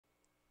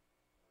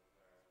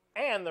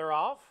And they're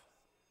off.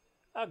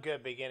 A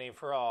good beginning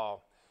for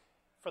all.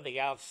 For the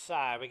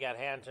outside, we got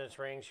Hampton's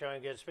Ring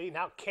showing good speed.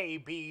 Now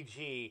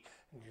KBG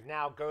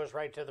now goes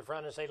right to the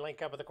front as they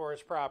link up with the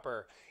course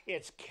proper.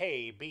 It's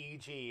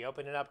KBG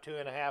opening up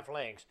 2.5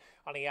 lengths.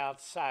 On the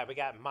outside, we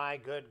got My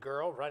Good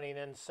Girl running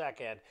in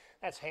second.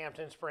 That's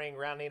Hampton Spring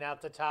rounding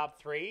out the top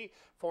three.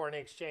 Foreign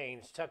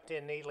Exchange tucked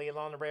in neatly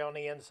along the rail on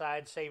the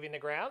inside, saving the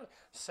ground.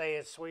 Say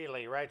It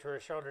Sweetly right to her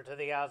shoulder to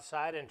the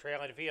outside, and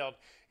trailing the field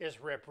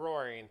is Rip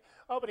Roaring.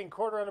 Opening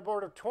quarter on the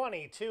board of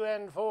 20, 2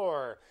 and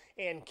 4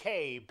 in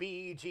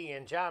KBG,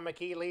 and John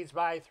McKee leads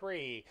by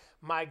 3.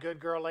 My Good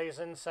Girl lays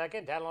in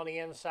second. Down on the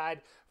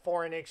inside,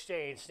 Foreign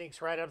Exchange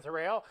sneaks right up the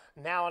rail.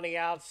 Now on the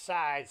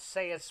outside,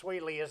 Say It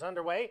Sweetly is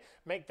underway.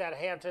 Make that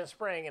Hampton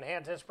Spring, and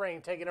Hampton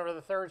Spring taking over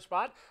the third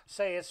spot.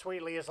 Say It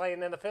Sweetly is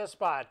laying in the fifth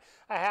spot.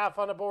 A half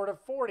on the board of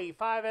 40,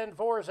 5 and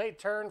 4 as they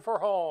turn for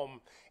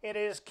home. It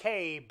is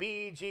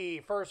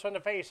KBG first from the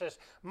faces.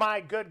 My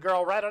Good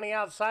Girl right on the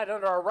outside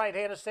under our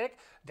right-handed stick.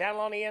 Down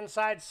on the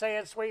inside, Say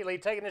It Sweetly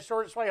taking the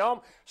shortest way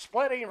home.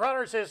 Splitting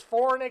runners is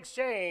Foreign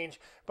Exchange,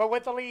 but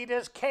with the lead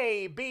is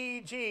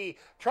KBG.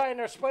 Trying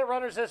to split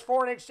runners is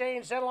Foreign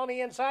Exchange. Down on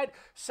the inside,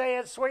 Say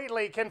It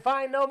Sweetly can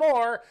find no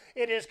more.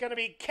 It is going to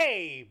be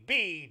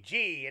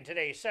KBG in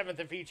today's 7th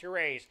and feature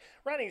race.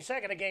 Running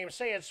second a game,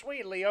 Say It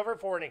Sweetly over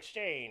Foreign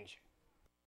Exchange.